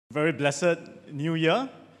Very blessed new year.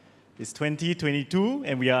 It's 2022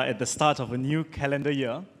 and we are at the start of a new calendar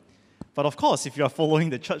year. But of course, if you are following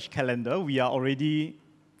the church calendar, we are already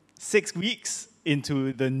 6 weeks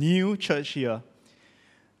into the new church year.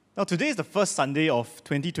 Now today is the first Sunday of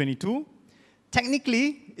 2022.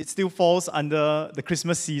 Technically, it still falls under the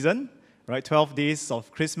Christmas season, right? 12 days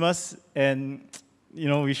of Christmas, and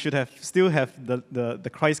we should still have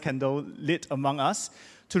the Christ candle lit among us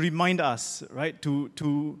to remind us, right,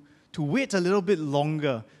 to wait a little bit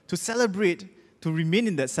longer, to celebrate, to remain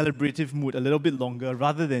in that celebrative mood a little bit longer,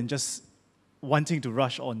 rather than just wanting to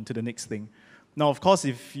rush on to the next thing. Now, of course,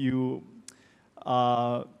 if you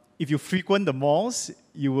frequent the malls,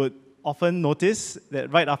 you would often notice that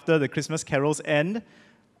right after the Christmas carols end,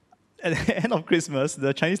 at the end of Christmas,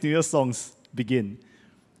 the Chinese New Year songs begin,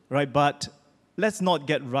 right? But let's not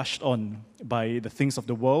get rushed on by the things of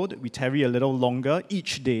the world. We tarry a little longer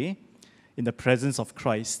each day in the presence of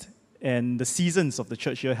Christ, and the seasons of the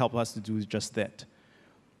church year help us to do just that.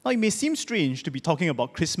 Now, it may seem strange to be talking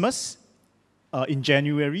about Christmas in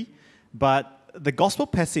January, but the gospel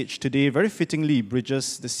passage today very fittingly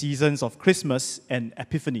bridges the seasons of Christmas and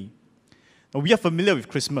Epiphany. Now, we are familiar with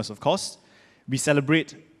Christmas, of course. We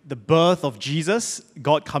celebrate the birth of Jesus,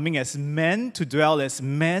 God coming as man to dwell as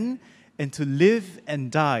man, and to live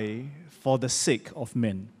and die for the sake of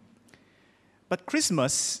men. But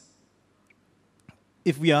Christmas,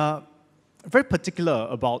 if we are very particular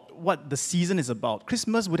about what the season is about,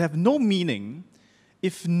 Christmas would have no meaning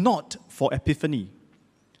if not for Epiphany.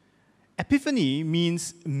 Epiphany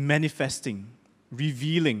means manifesting,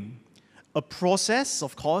 revealing, a process,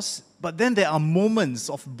 of course, but then there are moments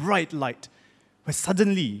of bright light where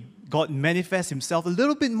suddenly God manifests himself a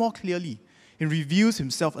little bit more clearly and reveals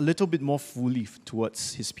himself a little bit more fully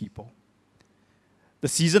towards his people. The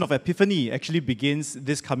season of Epiphany actually begins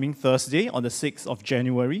this coming Thursday on the 6th of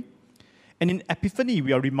January. And in Epiphany,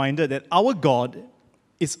 we are reminded that our God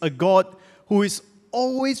is a God who is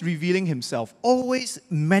always revealing himself, always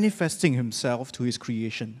manifesting himself to his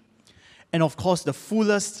creation. And of course, the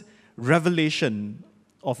fullest revelation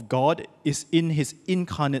of God is in his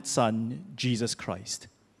incarnate Son, Jesus Christ.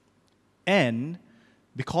 And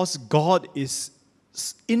because God is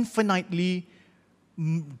infinitely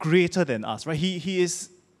greater than us, right? He is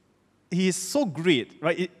so great,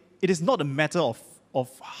 right? It is not a matter of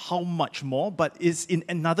how much more, but is in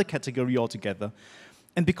another category altogether.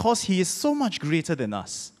 And because he is so much greater than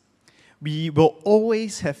us, we will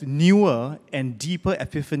always have newer and deeper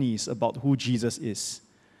epiphanies about who Jesus is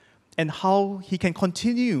and how he can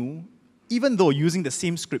continue, even though using the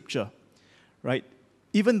same scripture, right?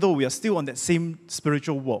 Even though we are still on that same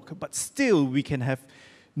spiritual walk, but still we can have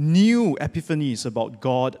new epiphanies about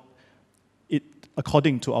God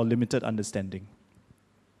according to our limited understanding.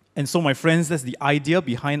 And so, my friends, that's the idea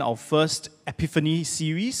behind our first Epiphany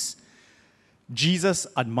series, Jesus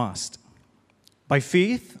Unmasked. By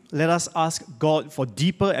faith, let us ask God for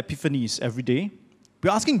deeper epiphanies every day.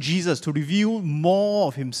 We're asking Jesus to reveal more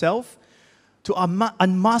of himself, to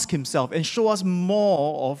unmask himself and show us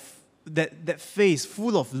more of that face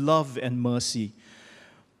full of love and mercy.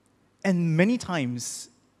 And many times,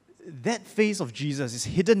 that face of Jesus is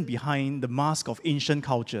hidden behind the mask of ancient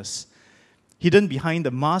cultures, hidden behind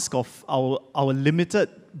the mask of our limited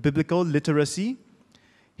biblical literacy,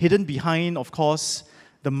 hidden behind, of course,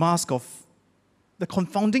 the mask of the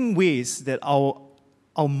confounding ways that our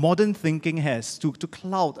modern thinking has to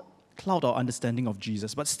cloud our understanding of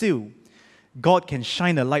Jesus. But still, God can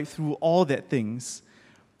shine a light through all that things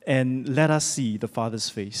and let us see the Father's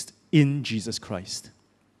face in Jesus Christ.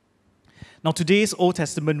 Now, today's Old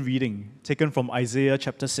Testament reading, taken from Isaiah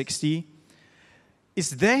chapter 60, is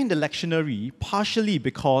there in the lectionary partially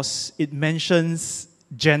because it mentions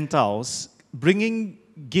Gentiles bringing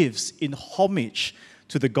gifts in homage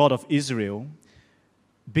to the God of Israel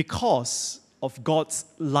because of God's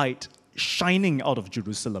light shining out of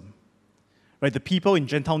Jerusalem. Right? The people in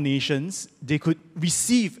Gentile nations, they could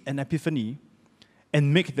receive an epiphany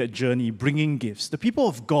and make that journey bringing gifts. The people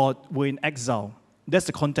of God were in exile. That's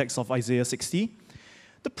the context of Isaiah 60.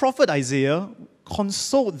 The prophet Isaiah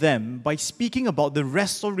consoled them by speaking about the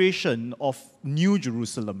restoration of New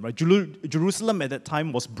Jerusalem. Right? Jerusalem at that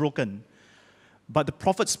time was broken. But the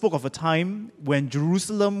prophet spoke of a time when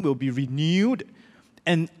Jerusalem will be renewed,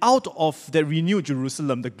 and out of that renewed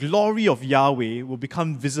Jerusalem, the glory of Yahweh will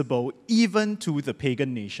become visible even to the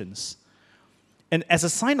pagan nations. And as a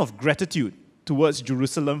sign of gratitude towards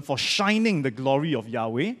Jerusalem for shining the glory of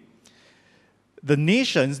Yahweh, the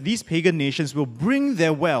nations, these pagan nations, will bring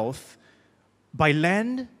their wealth by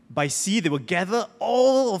land, by sea. They will gather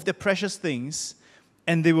all of their precious things,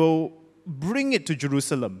 and they will bring it to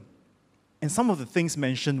Jerusalem. And some of the things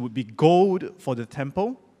mentioned would be gold for the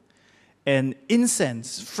temple and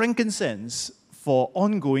incense, frankincense for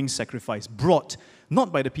ongoing sacrifice brought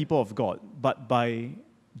not by the people of God, but by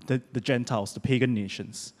the Gentiles, the pagan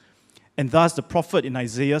nations. And thus the prophet in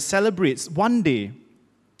Isaiah celebrates one day,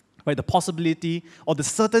 right, the possibility or the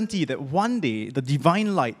certainty that one day the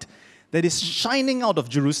divine light that is shining out of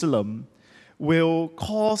Jerusalem will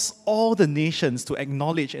cause all the nations to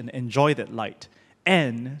acknowledge and enjoy that light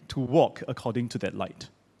and to walk according to that light.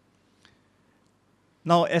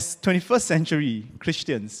 Now, as 21st century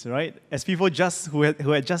Christians, right, as people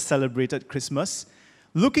who had just celebrated Christmas,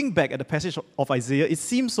 looking back at the passage of Isaiah, it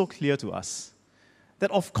seems so clear to us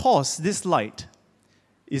that, of course, this light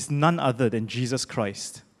is none other than Jesus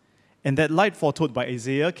Christ. And that light foretold by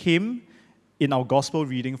Isaiah came in our gospel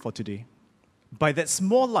reading for today. By that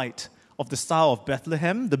small light of the Star of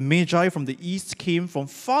Bethlehem, the Magi from the east came from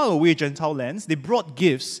faraway Gentile lands. They brought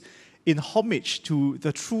gifts in homage to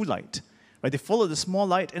the true light. Right? They followed the small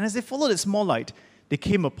light, and as they followed the small light, they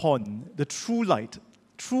came upon the true light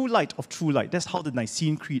of true light. That's how the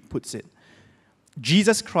Nicene Creed puts it.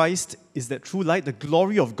 Jesus Christ is that true light, the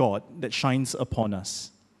glory of God that shines upon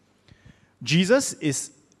us. Jesus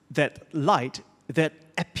is that light that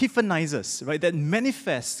epiphanizes, right, that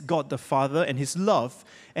manifests God the Father and His love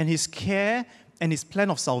and His care and His plan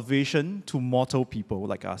of salvation to mortal people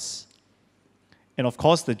like us. And of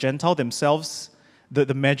course, the Gentiles themselves,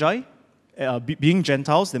 the Magi, being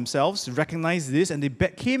Gentiles themselves, recognized this, and they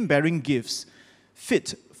came bearing gifts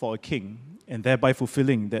fit for a king, and thereby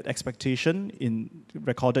fulfilling that expectation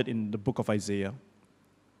recorded in the book of Isaiah.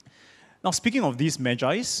 Now, speaking of these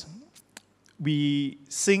Magi's, we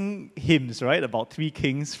sing hymns, right, about three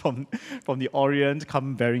kings from the Orient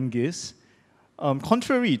come bearing gifts.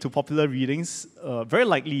 Contrary to popular readings, very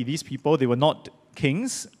likely these people, they were not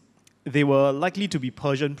kings. They were likely to be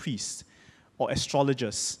Persian priests or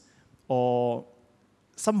astrologers or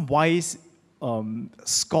some wise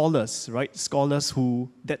scholars, right? Scholars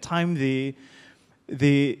who, that time, they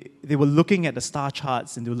were looking at the star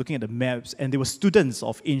charts and they were looking at the maps and they were students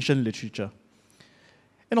of ancient literature.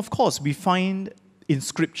 And of course, we find in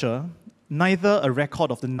Scripture neither a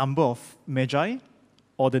record of the number of Magi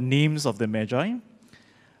or the names of the Magi.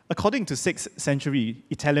 According to 6th century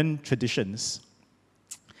Italian traditions,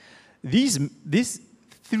 these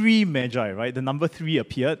three Magi, right, the number 3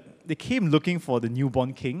 appeared. They came looking for the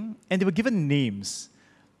newborn king, and they were given names.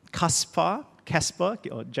 Casper,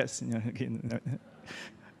 or just,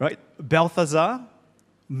 right? Balthazar,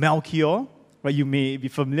 Melchior, right? You may be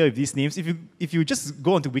familiar with these names. If you just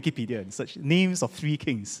go onto Wikipedia and search names of 3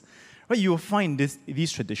 kings, right, you will find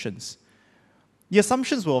these traditions. The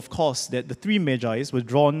assumptions were, of course, that the 3 Magi were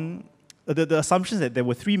drawn. The assumptions that there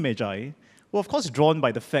were 3 Magi were, of course, drawn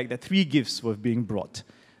by the fact that 3 gifts were being brought.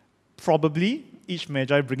 Probably each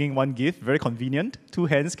Magi bringing 1 gift, very convenient, 2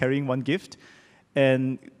 hands carrying 1 gift,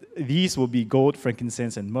 and these will be gold,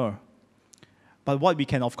 frankincense, and myrrh. But what we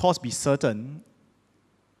can, of course, be certain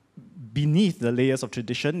beneath the layers of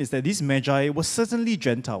tradition is that these Magi were certainly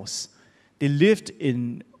Gentiles. They lived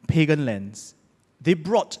in pagan lands. They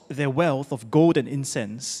brought their wealth of gold and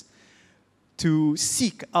incense to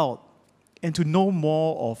seek out and to know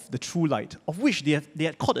more of the true light, of which they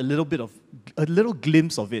had caught a little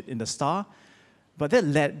glimpse of it in the star, but that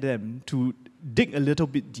led them to dig a little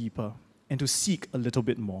bit deeper and to seek a little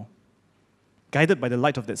bit more. Guided by the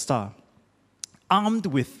light of that star, armed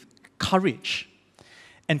with courage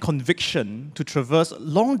and conviction to traverse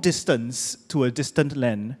long distance to a distant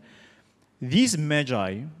land, these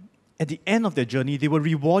Magi, at the end of their journey, they were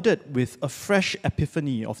rewarded with a fresh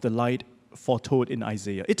epiphany of the light foretold in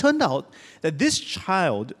Isaiah. It turned out that this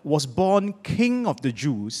child was born king of the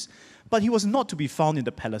Jews, but he was not to be found in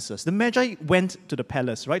the palaces. The Magi went to the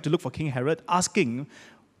palace, right, to look for King Herod, asking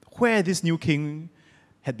where this new king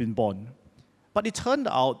had been born. But it turned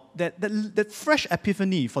out that fresh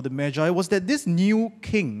epiphany for the Magi was that this new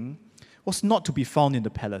king was not to be found in the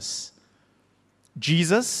palace.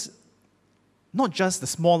 Jesus, not just the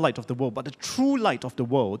small light of the world, but the true light of the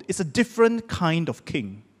world, is a different kind of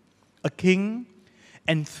king. A king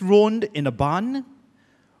enthroned in a barn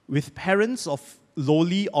with parents of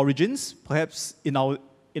lowly origins, perhaps in our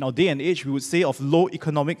day and age we would say of low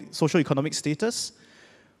socio-economic status.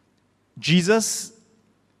 Jesus,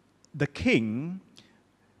 the king,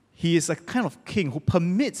 he is a kind of king who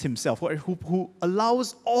permits himself, who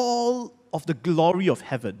allows all of the glory of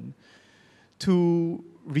heaven to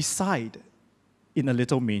reside in a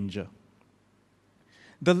little manger.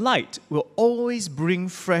 The light will always bring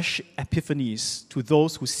fresh epiphanies to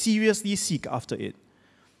those who seriously seek after it,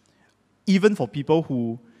 even for people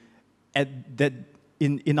who at that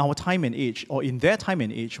in our time and age, or in their time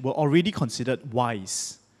and age, were already considered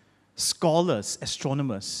wise, scholars,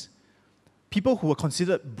 astronomers, people who were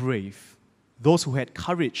considered brave, those who had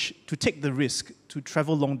courage to take the risk to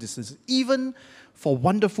travel long distances. Even for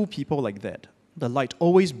wonderful people like that, the light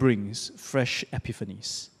always brings fresh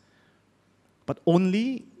epiphanies. But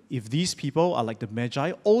only if these people are like the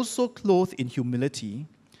Magi, also clothed in humility,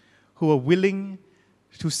 who are willing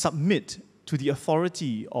to submit to the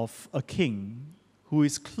authority of a king who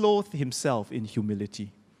is clothed himself in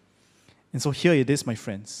humility. And so here it is, my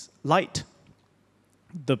friends. Light,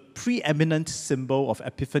 the preeminent symbol of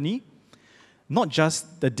Epiphany, not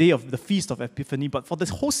just the day of the Feast of Epiphany, but for this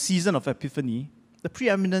whole season of Epiphany, the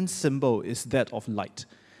preeminent symbol is that of light.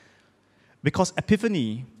 Because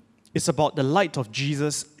Epiphany is about the light of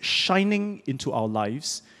Jesus shining into our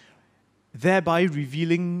lives, thereby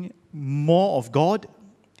revealing more of God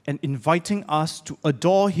and inviting us to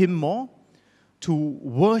adore Him more, to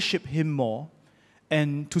worship Him more,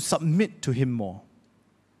 and to submit to Him more.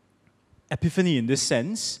 Epiphany, in this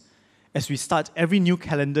sense, as we start every new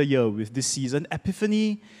calendar year with this season,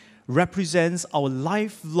 Epiphany represents our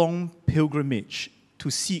lifelong pilgrimage to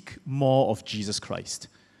seek more of Jesus Christ.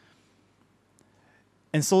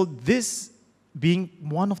 And so this being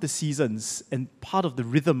one of the seasons and part of the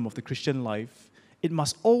rhythm of the Christian life, it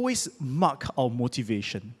must always mark our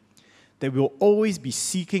motivation, that we'll always be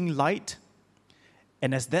seeking light,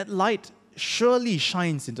 and as that light surely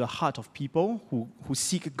shines into the heart of people who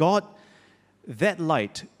seek God, that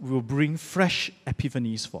light will bring fresh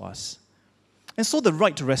epiphanies for us. And so the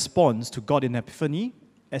right response to God in Epiphany,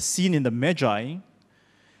 as seen in the Magi,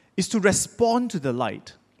 is to respond to the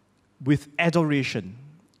light with adoration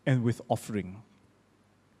and with offering.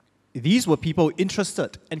 These were people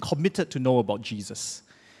interested and committed to know about Jesus.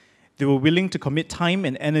 They were willing to commit time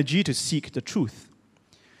and energy to seek the truth.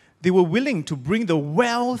 They were willing to bring the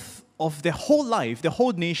wealth of their whole life, their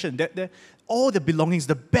whole nation, all their belongings,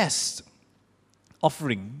 the best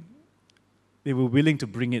offering. They were willing to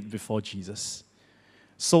bring it before Jesus.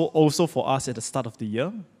 So also for us at the start of the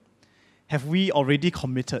year, have we already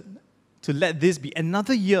committed to let this be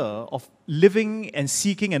another year of living and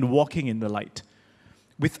seeking and walking in the light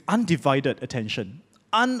with undivided attention,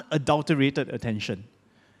 unadulterated attention?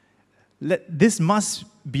 This must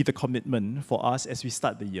be the commitment for us as we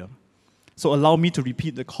start the year. So allow me to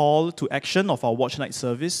repeat the call to action of our Watch Night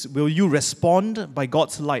service. Will you respond by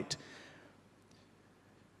God's light,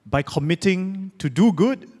 by committing to do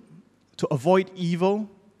good, to avoid evil,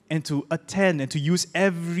 and to attend and to use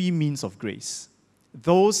every means of grace?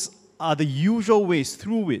 Those are the usual ways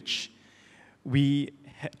through which we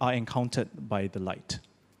are encountered by the light.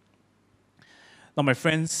 Now, my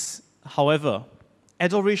friends, however,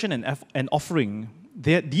 adoration and offering,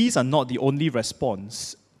 these are not the only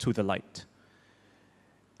response to the light.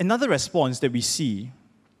 Another response that we see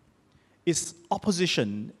is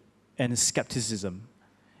opposition and skepticism.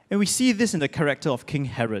 And we see this in the character of King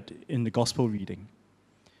Herod in the Gospel reading.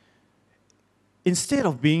 Instead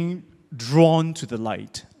of being drawn to the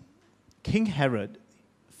light, King Herod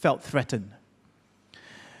felt threatened.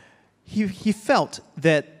 He felt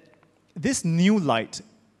that this new light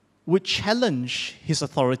would challenge his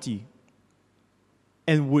authority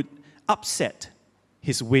and would upset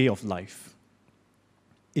his way of life.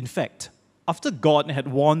 In fact, after God had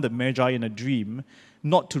warned the Magi in a dream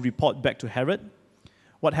not to report back to Herod,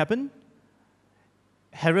 what happened?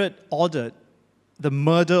 Herod ordered the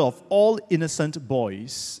murder of all innocent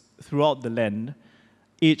boys throughout the land,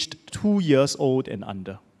 aged 2 years old and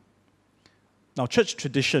under. Now, church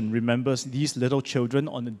tradition remembers these little children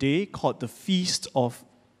on a day called the Feast of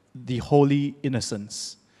the Holy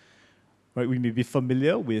Innocents. Right? We may be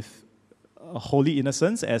familiar with Holy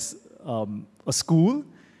Innocents as a school,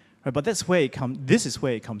 right? But that's where it comes. This is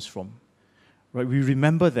where it comes from. Right? We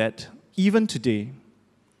remember that even today,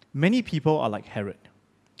 many people are like Herod.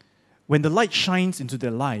 When the light shines into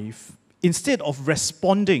their life, instead of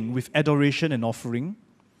responding with adoration and offering,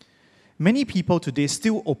 many people today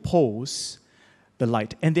still oppose the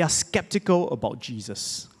light, and they are skeptical about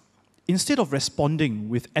Jesus. Instead of responding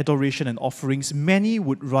with adoration and offerings, many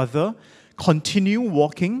would rather continue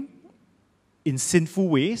walking in sinful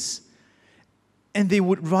ways, and they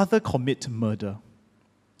would rather commit murder,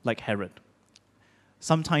 like Herod.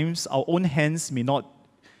 Sometimes our own hands may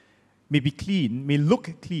be clean, may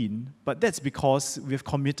look clean, but that's because we've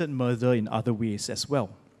committed murder in other ways as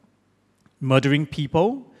well. Murdering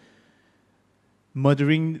people,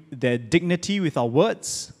 murdering their dignity with our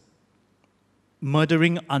words,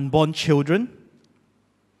 murdering unborn children,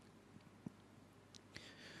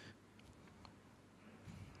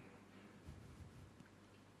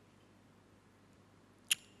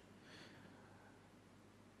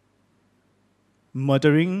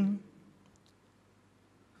 murdering,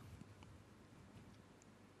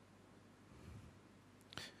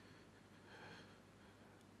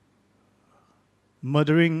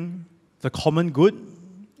 the common good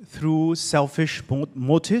through selfish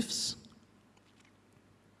motives.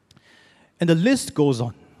 And the list goes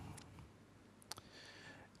on.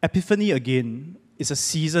 Epiphany, again, is a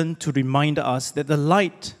season to remind us that the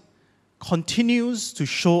light continues to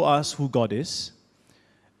show us who God is,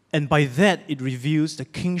 and by that it reveals the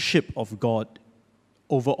kingship of God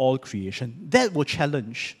over all creation. That will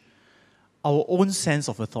challenge our own sense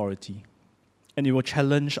of authority, and it will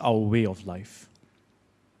challenge our way of life.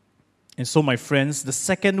 And so, my friends, the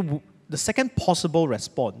second possible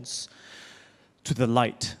response to the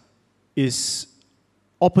light is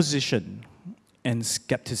opposition and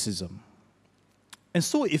skepticism. And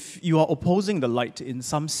so, if you are opposing the light in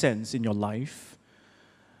some sense in your life,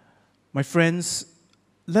 my friends,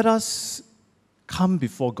 let us come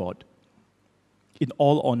before God in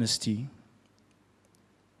all honesty.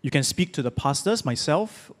 You can speak to the pastors,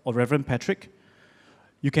 myself, or Reverend Patrick.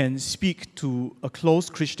 You can speak to a close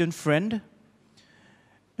Christian friend.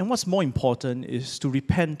 And what's more important is to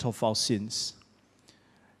repent of our sins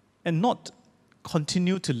and not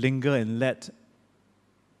continue to linger and let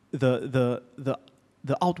the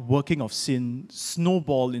outworking of sin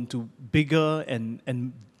snowball into bigger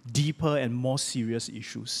and deeper and more serious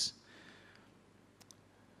issues.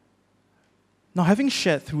 Now, having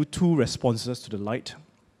shared through two responses to the light,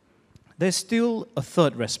 there's still a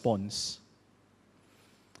third response.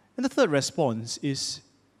 And the third response is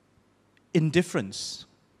indifference.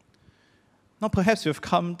 Now, perhaps you've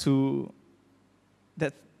come to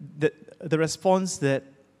the response that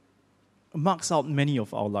marks out many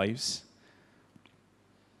of our lives.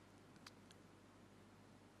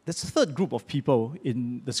 There's a third group of people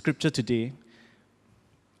in the scripture today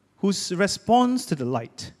whose response to the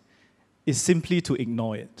light is simply to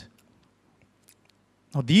ignore it.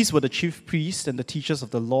 Now, these were the chief priests and the teachers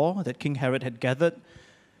of the law that King Herod had gathered.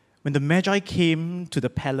 When the Magi came to the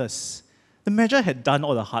palace, the Magi had done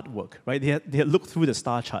all the hard work, right? They had looked through the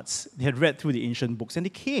star charts, they had read through the ancient books, and they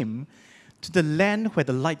came to the land where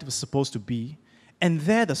the light was supposed to be. And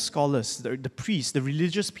there the scholars, the priests, the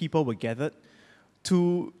religious people were gathered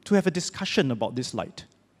to have a discussion about this light.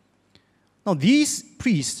 Now, these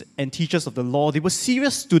priests and teachers of the law, they were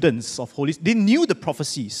serious students of Holy Spirit. They knew the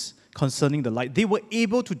prophecies concerning the light. They were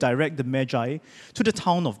able to direct the Magi to the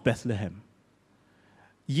town of Bethlehem.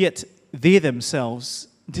 Yet, they themselves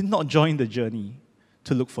did not join the journey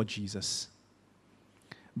to look for Jesus.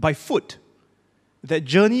 By foot, that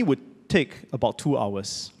journey would take about 2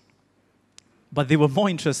 hours. But they were more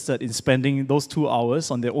interested in spending those 2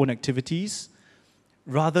 hours on their own activities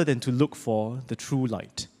rather than to look for the true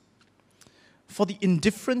light. For the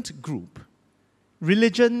indifferent group,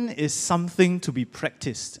 religion is something to be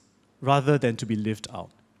practiced rather than to be lived out.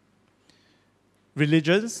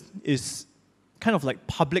 Religion is kind of like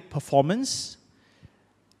public performance,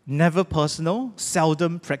 never personal,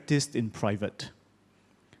 seldom practiced in private.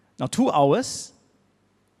 Now, 2 hours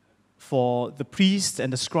for the priests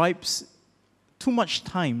and the scribes, too much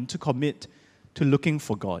time to commit to looking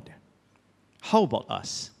for God. How about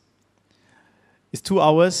us? Is 2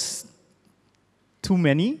 hours too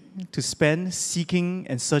many to spend seeking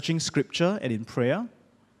and searching Scripture and in prayer?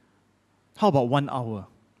 How about 1 hour?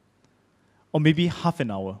 Or maybe half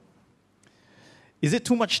an hour? Is it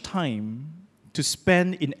too much time to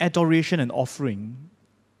spend in adoration and offering,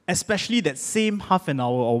 especially that same half an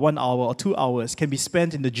hour or 1 hour or 2 hours can be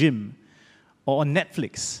spent in the gym or on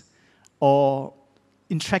Netflix or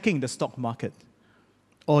in tracking the stock market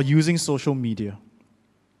or using social media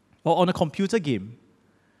or on a computer game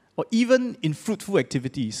or even in fruitful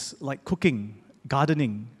activities like cooking,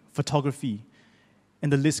 gardening, photography,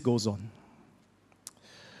 and the list goes on.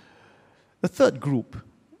 The third group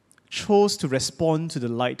chose to respond to the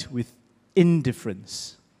light with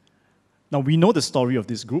indifference. Now, we know the story of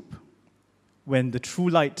this group. When the true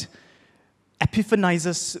light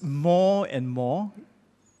epiphanizes more and more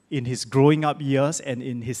in his growing up years and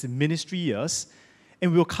in his ministry years,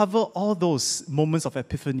 and we'll cover all those moments of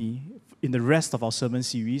epiphany in the rest of our sermon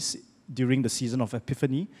series during the season of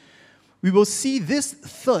Epiphany, we will see this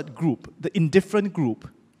third group, the indifferent group,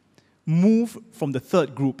 move from the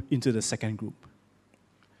third group into the second group.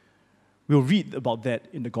 We'll read about that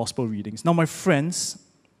in the gospel readings. Now, my friends,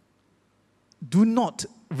 do not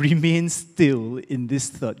remain still in this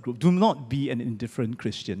third group. Do not be an indifferent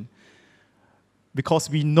Christian, because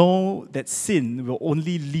we know that sin will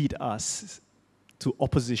only lead us to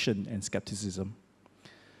opposition and skepticism.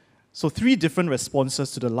 So 3 different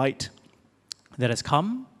responses to the light that has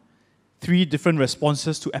come, 3 different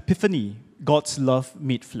responses to Epiphany, God's love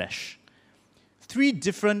made flesh. 3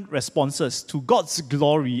 different responses to God's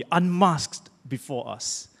glory unmasked before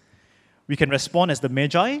us. We can respond as the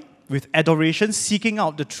Magi, with adoration, seeking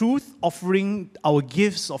out the truth, offering our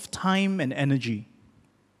gifts of time and energy.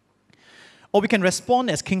 Or we can respond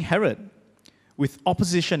as King Herod, with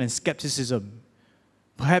opposition and skepticism,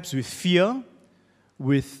 perhaps with fear,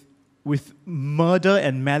 with murder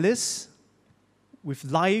and malice, with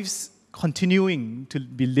lives continuing to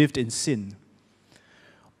be lived in sin.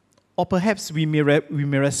 Or perhaps we may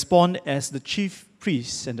respond as the chief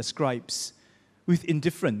priests and the scribes, with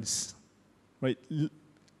indifference, right?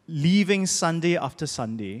 Leaving Sunday after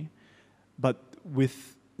Sunday, but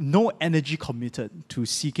with no energy committed to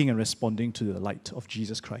seeking and responding to the light of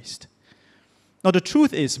Jesus Christ. Now, the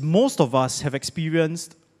truth is, most of us have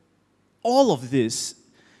experienced all of this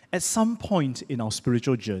at some point in our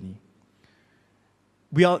spiritual journey.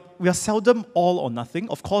 We are seldom all or nothing.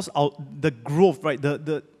 Of course, the growth, right,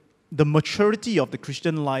 the maturity of the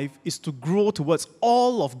Christian life is to grow towards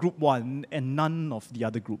all of group 1 and none of the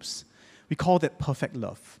other groups. We call that perfect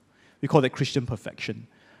love. We call that Christian perfection.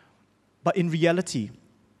 But in reality,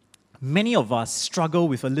 many of us struggle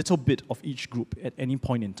with a little bit of each group at any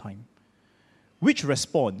point in time. Which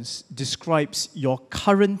response describes your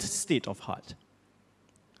current state of heart?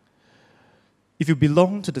 If you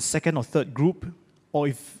belong to the second or third group, or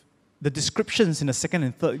if the descriptions in the second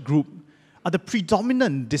and third group are the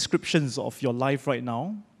predominant descriptions of your life right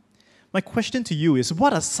now, my question to you is,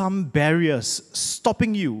 what are some barriers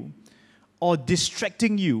stopping you or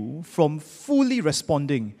distracting you from fully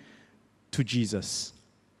responding to Jesus?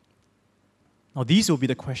 Now, these will be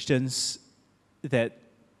the questions that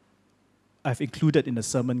I've included in the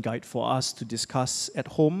sermon guide for us to discuss at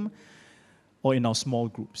home or in our small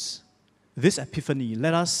groups. This Epiphany,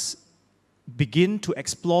 let us begin to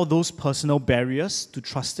explore those personal barriers to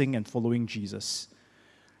trusting and following Jesus.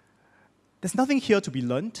 There's nothing here to be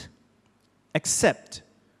learned except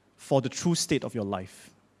for the true state of your life.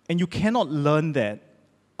 And you cannot learn that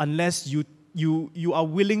unless you are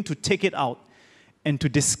willing to take it out and to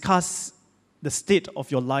discuss the state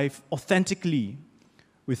of your life authentically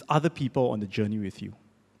with other people on the journey with you.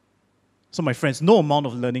 So my friends, no amount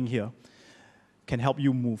of learning here can help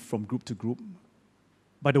you move from group to group.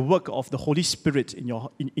 By the work of the Holy Spirit in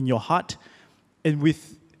your heart, and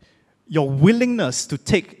with your willingness to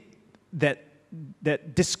take that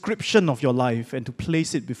description of your life and to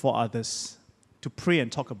place it before others, to pray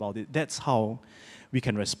and talk about it, that's how we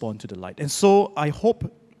can respond to the light. And so I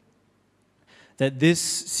hope that this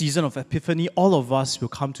season of Epiphany, all of us will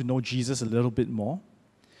come to know Jesus a little bit more.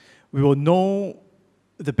 We will know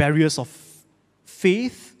the barriers of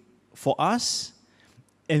faith for us,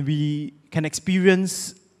 and we can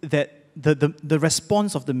experience that the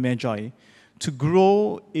response of the Magi to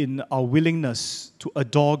grow in our willingness to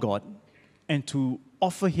adore God and to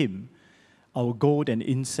offer Him our gold and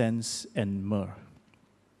incense and myrrh.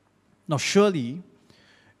 Now, surely,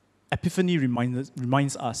 Epiphany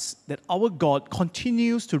reminds us that our God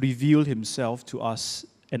continues to reveal Himself to us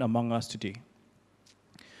and among us today.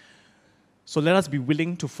 So let us be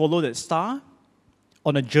willing to follow that star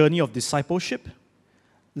on a journey of discipleship.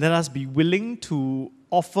 Let us be willing to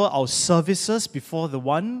offer our services before the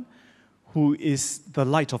one who is the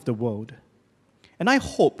light of the world. And I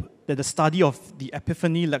hope that the study of the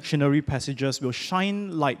Epiphany lectionary passages will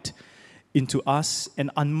shine light into us and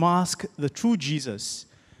unmask the true Jesus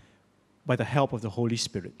by the help of the Holy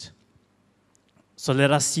Spirit. So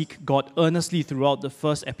let us seek God earnestly throughout the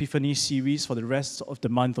first Epiphany series for the rest of the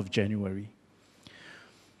month of January.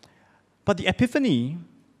 But the Epiphany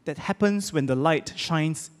that happens when the light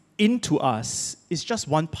shines into us is just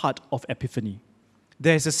one part of Epiphany.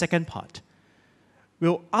 There is a second part.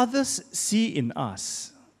 Will others see in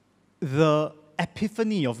us the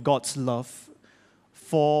epiphany of God's love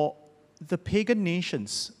for the pagan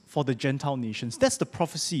nations, for the Gentile nations? That's the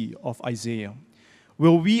prophecy of Isaiah.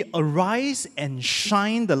 Will we arise and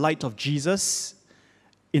shine the light of Jesus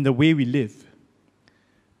in the way we live?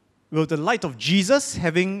 Will the light of Jesus,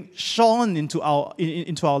 having shone into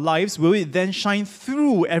our lives, will it then shine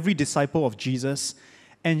through every disciple of Jesus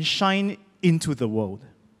and shine into the world?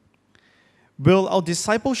 Will our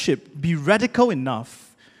discipleship be radical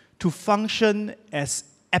enough to function as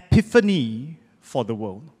epiphany for the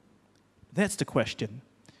world? That's the question.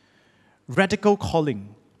 Radical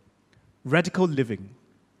calling, radical living,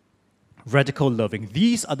 radical loving.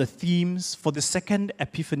 These are the themes for the second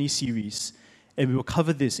Epiphany series, and we will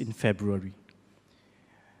cover this in February.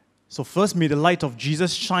 So first, may the light of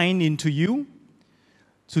Jesus shine into you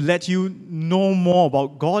to let you know more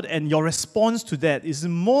about God, and your response to that is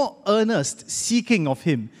more earnest seeking of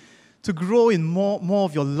Him, to grow in more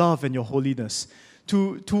of your love and your holiness,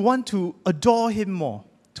 to want to adore Him more,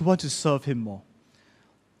 to want to serve Him more.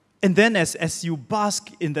 And then as you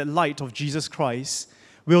bask in that light of Jesus Christ,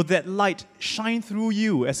 will that light shine through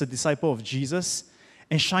you as a disciple of Jesus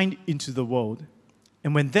and shine into the world?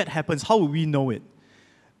 And when that happens, how will we know it?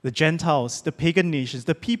 The Gentiles, the pagan nations,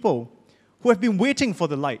 the people who have been waiting for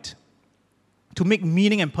the light to make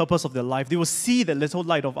meaning and purpose of their life, they will see that little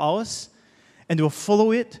light of ours, and they will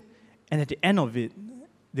follow it, and at the end of it,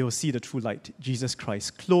 they will see the true light, Jesus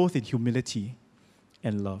Christ, clothed in humility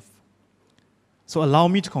and love. So allow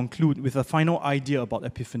me to conclude with a final idea about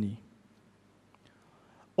Epiphany.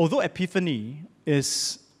 Although Epiphany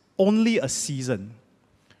is only a season,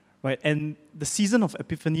 right, and the season of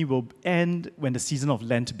Epiphany will end when the season of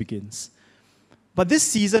Lent begins. But this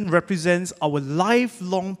season represents our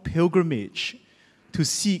lifelong pilgrimage to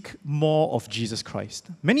seek more of Jesus Christ.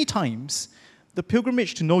 Many times, the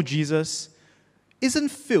pilgrimage to know Jesus isn't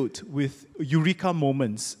filled with eureka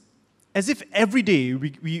moments, as if every day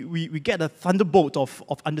we get a thunderbolt of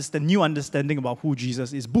new understanding about who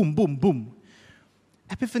Jesus is. Boom, boom, boom.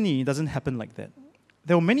 Epiphany doesn't happen like that.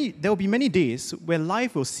 There will be many days where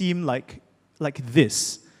life will seem like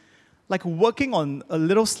this, like working on a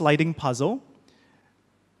little sliding puzzle.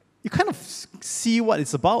 You kind of see what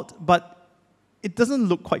it's about, but it doesn't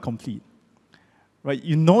look quite complete, right?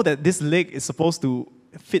 You know that this leg is supposed to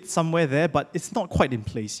fit somewhere there, but it's not quite in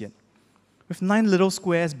place yet. With 9 little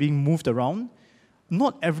squares being moved around,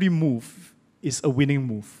 not every move is a winning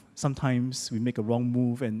move. Sometimes we make a wrong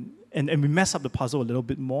move and we mess up the puzzle a little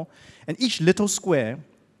bit more. And each little square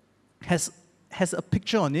has a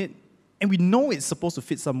picture on it, and we know it's supposed to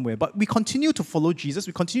fit somewhere, but we continue to follow Jesus,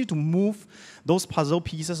 we continue to move those puzzle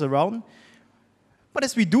pieces around. But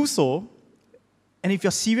as we do so, and if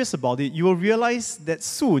you're serious about it, you will realize that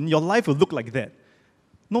soon your life will look like that.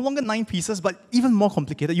 No longer 9 pieces, but even more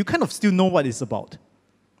complicated. You kind of still know what it's about.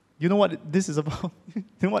 You know what this is about? You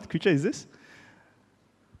know what creature is this?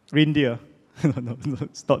 Reindeer. No,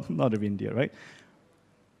 it's not a reindeer, right?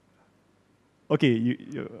 Okay,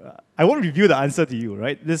 I won't reveal the answer to you,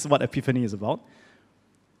 right? This is what Epiphany is about.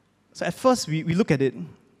 So at first, we look at it,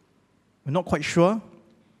 we're not quite sure.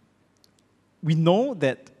 We know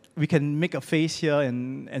that we can make a face here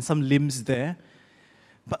and some limbs there,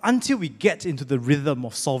 but until we get into the rhythm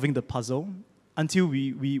of solving the puzzle, until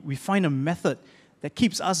we find a method that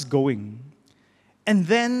keeps us going, and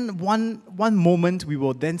then one moment we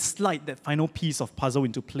will then slide that final piece of puzzle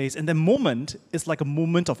into place, and that moment is like a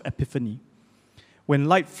moment of epiphany, when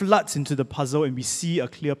light floods into the puzzle and we see a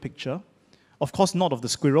clear picture. Of course, not of the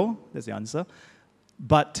squirrel, that's the answer,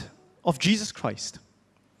 but of Jesus Christ.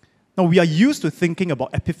 Now, we are used to thinking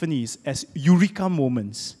about epiphanies as eureka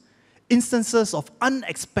moments, instances of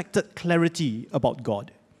unexpected clarity about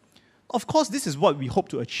God. Of course, this is what we hope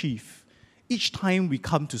to achieve each time we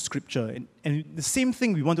come to Scripture, and the same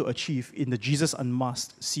thing we want to achieve in the Jesus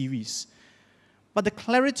Unmasked series. But the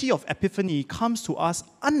clarity of Epiphany comes to us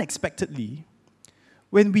unexpectedly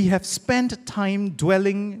when we have spent time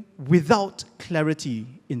dwelling without clarity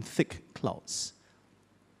in thick clouds.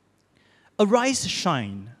 Arise,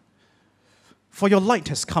 shine, for your light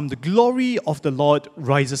has come. The glory of the Lord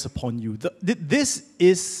rises upon you. This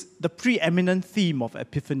is the preeminent theme of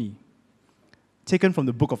Epiphany, taken from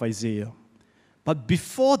the book of Isaiah. But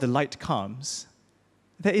before the light comes,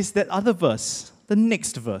 there is that other verse, the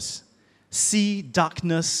next verse. See,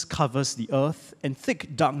 darkness covers the earth, and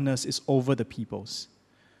thick darkness is over the peoples.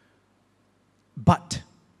 But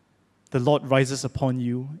the Lord rises upon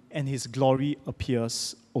you, and His glory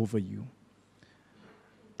appears over you.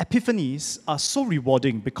 Epiphanies are so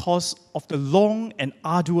rewarding because of the long and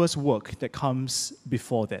arduous work that comes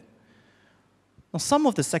before that. Now, some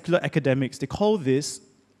of the secular academics, they call this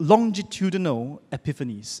longitudinal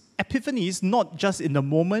epiphanies. Epiphanies not just in the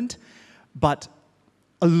moment, but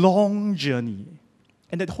a long journey.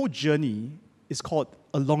 And that whole journey is called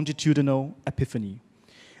a longitudinal epiphany.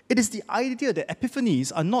 It is the idea that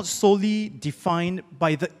epiphanies are not solely defined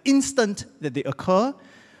by the instant that they occur,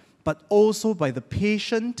 but also by the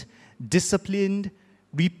patient, disciplined,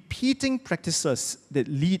 repeating practices that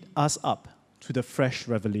lead us up to the fresh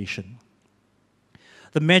revelation.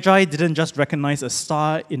 The Magi didn't just recognize a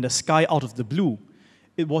star in the sky out of the blue.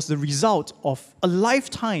 It was the result of a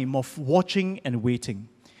lifetime of watching and waiting,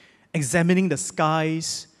 examining the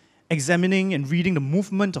skies, examining and reading the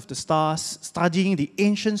movement of the stars, studying the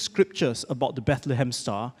ancient scriptures about the Bethlehem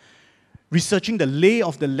star, researching the lay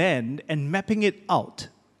of the land, and mapping it out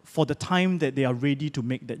for the time that they are ready to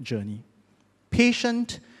make that journey.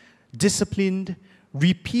 Patient, disciplined,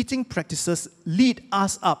 repeating practices lead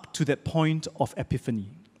us up to that point of epiphany,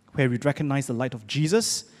 where we recognize the light of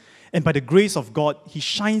Jesus, and by the grace of God, He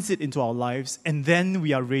shines it into our lives, and then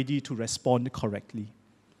we are ready to respond correctly.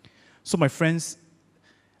 So, my friends,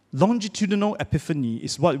 longitudinal epiphany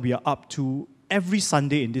is what we are up to every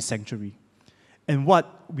Sunday in this sanctuary, and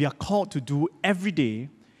what we are called to do every day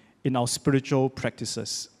in our spiritual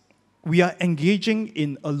practices. We are engaging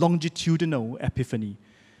in a longitudinal epiphany.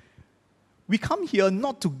 We come here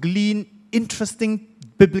not to glean interesting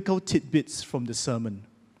biblical tidbits from the sermon,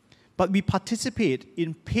 but we participate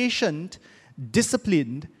in patient,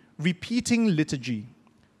 disciplined, repeating liturgy,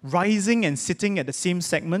 rising and sitting at the same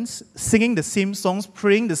segments, singing the same songs,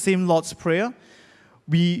 praying the same Lord's Prayer.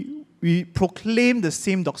 We proclaim the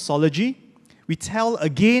same doxology. We tell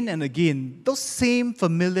again and again those same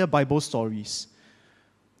familiar Bible stories.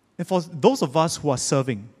 And for those of us who are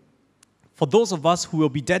serving, for those of us who will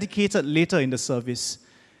be dedicated later in the service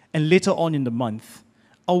and later on in the month,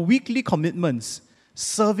 our weekly commitments,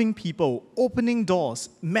 serving people, opening doors,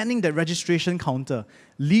 manning the registration counter,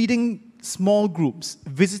 leading small groups,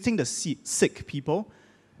 visiting the sick people,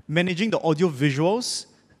 managing the audio visuals,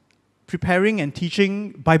 preparing and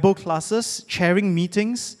teaching Bible classes, chairing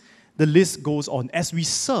meetings, the list goes on. As we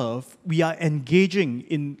serve, we are engaging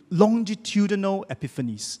in longitudinal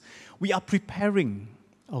epiphanies. We are preparing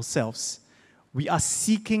ourselves. We are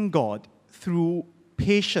seeking God through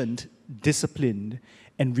patient, disciplined,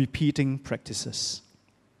 and repeating practices.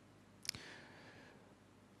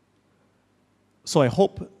 So I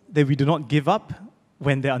hope that we do not give up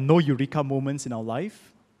when there are no eureka moments in our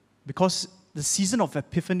life, because the season of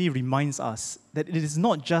Epiphany reminds us that it is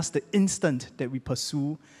not just the instant that we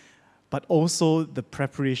pursue, but also the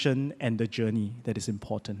preparation and the journey that is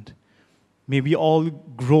important. May we all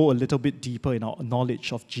grow a little bit deeper in our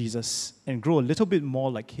knowledge of Jesus and grow a little bit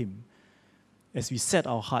more like Him as we set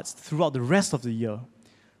our hearts throughout the rest of the year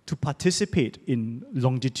to participate in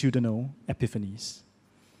longitudinal epiphanies.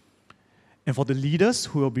 And for the leaders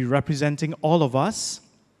who will be representing all of us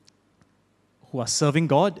who are serving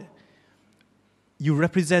God, you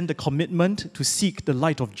represent the commitment to seek the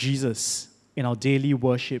light of Jesus in our daily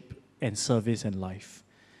worship and service and life.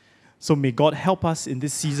 So may God help us in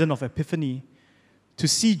this season of Epiphany to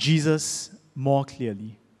see Jesus more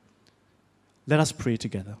clearly. Let us pray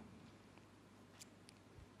together.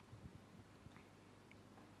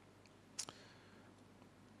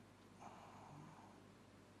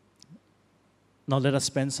 Now let us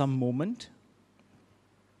spend some moment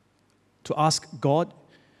to ask God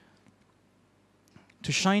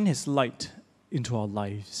to shine His light into our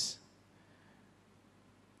lives,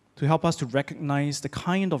 to help us to recognize the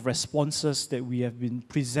kind of responses that we have been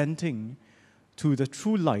presenting to the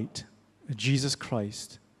true light, Jesus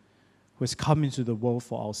Christ, who has come into the world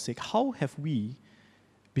for our sake. How have we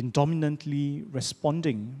been dominantly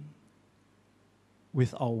responding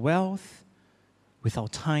with our wealth, with our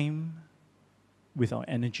time, with our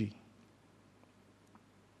energy?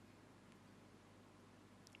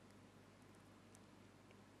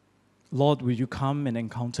 Lord, will you come and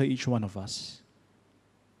encounter each one of us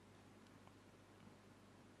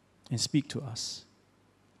and speak to us?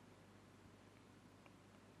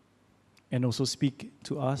 And also speak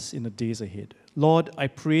to us in the days ahead. Lord, I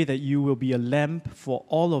pray that you will be a lamp for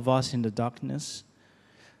all of us in the darkness.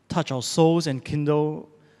 Touch our souls and kindle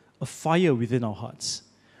a fire within our hearts,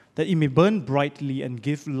 that it may burn brightly and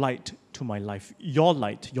give light to my life, your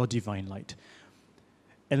divine light.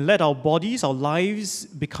 And let our bodies, our lives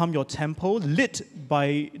become your temple, lit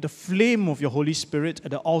by the flame of your Holy Spirit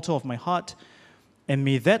at the altar of my heart. And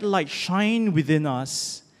may that light shine within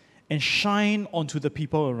us and shine onto the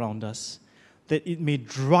people around us, that it may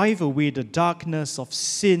drive away the darkness of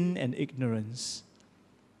sin and ignorance.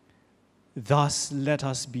 Thus, let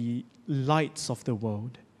us be lights of the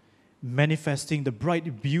world, manifesting the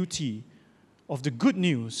bright beauty of the good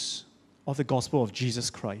news of the gospel of Jesus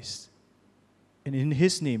Christ. And in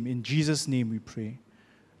His name, in Jesus' name we pray.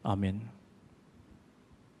 Amen.